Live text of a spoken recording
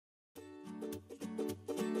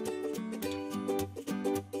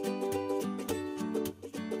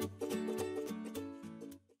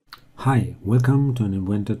Hi, welcome to an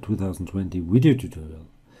Inventor 2020 video tutorial.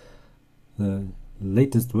 The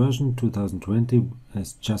latest version 2020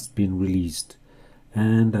 has just been released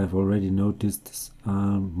and I've already noticed a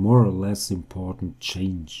more or less important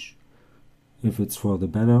change. If it's for the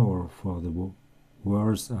better or for the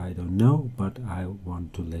worse, I don't know, but I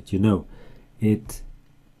want to let you know. It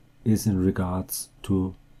is in regards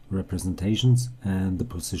to representations and the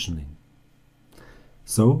positioning.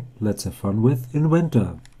 So let's have fun with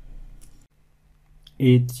Inventor.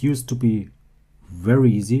 It used to be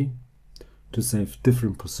very easy to save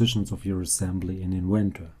different positions of your assembly in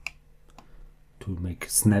Inventor, to make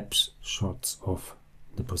snapshots of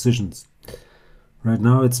the positions. Right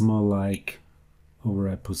now it's more like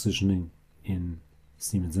override positioning in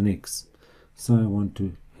Siemens NX. So I want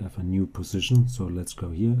to have a new position, so let's go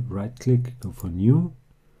here, right click, go for new,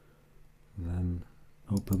 then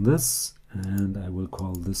open this, and I will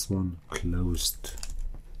call this one closed.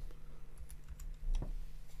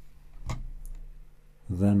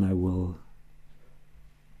 Then I will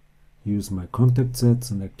use my contact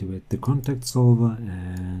sets and activate the contact solver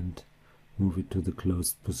and move it to the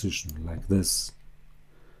closed position like this.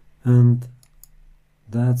 And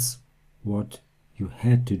that's what you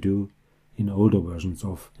had to do in older versions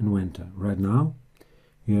of Inventor. Right now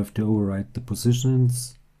you have to override the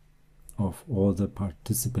positions of all the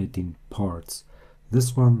participating parts.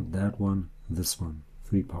 This one, that one, this one,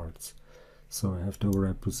 3 parts. So I have to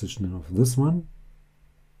override positioning of this one,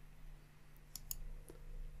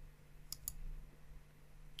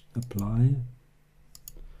 apply,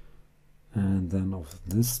 and then of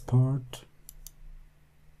this part,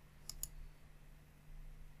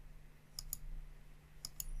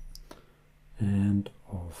 and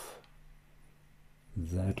of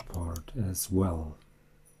that part as well.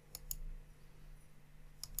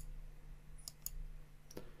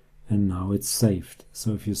 And now it's saved.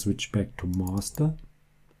 So if you switch back to master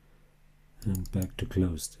and back to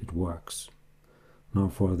closed, it works. Now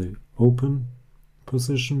for the open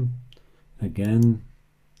position, again,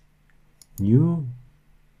 new,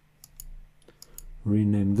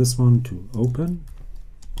 rename this one to open,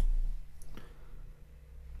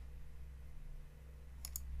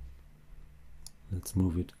 let's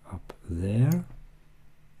move it up there,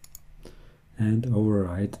 and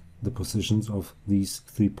override the positions of these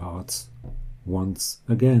 3 parts once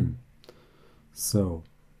again. So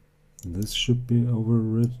this should be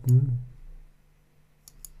overwritten,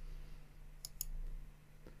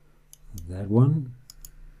 that one,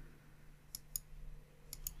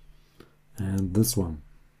 and this one.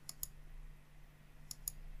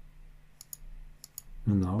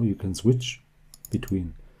 And now you can switch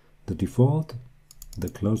between the default, the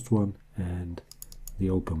closed one, and the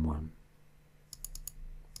open one.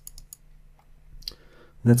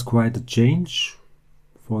 That's quite a change,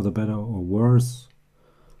 for the better or worse,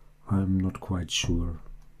 I'm not quite sure.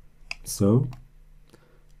 So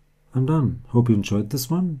I'm done. Hope you enjoyed this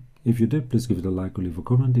one. If you did, please give it a like or leave a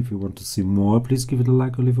comment. If you want to see more, please give it a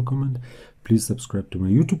like or leave a comment. Please subscribe to my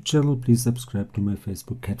YouTube channel. Please subscribe to my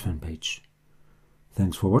Facebook cat fan page.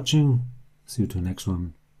 Thanks for watching. See you to the next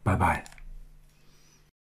one. Bye bye.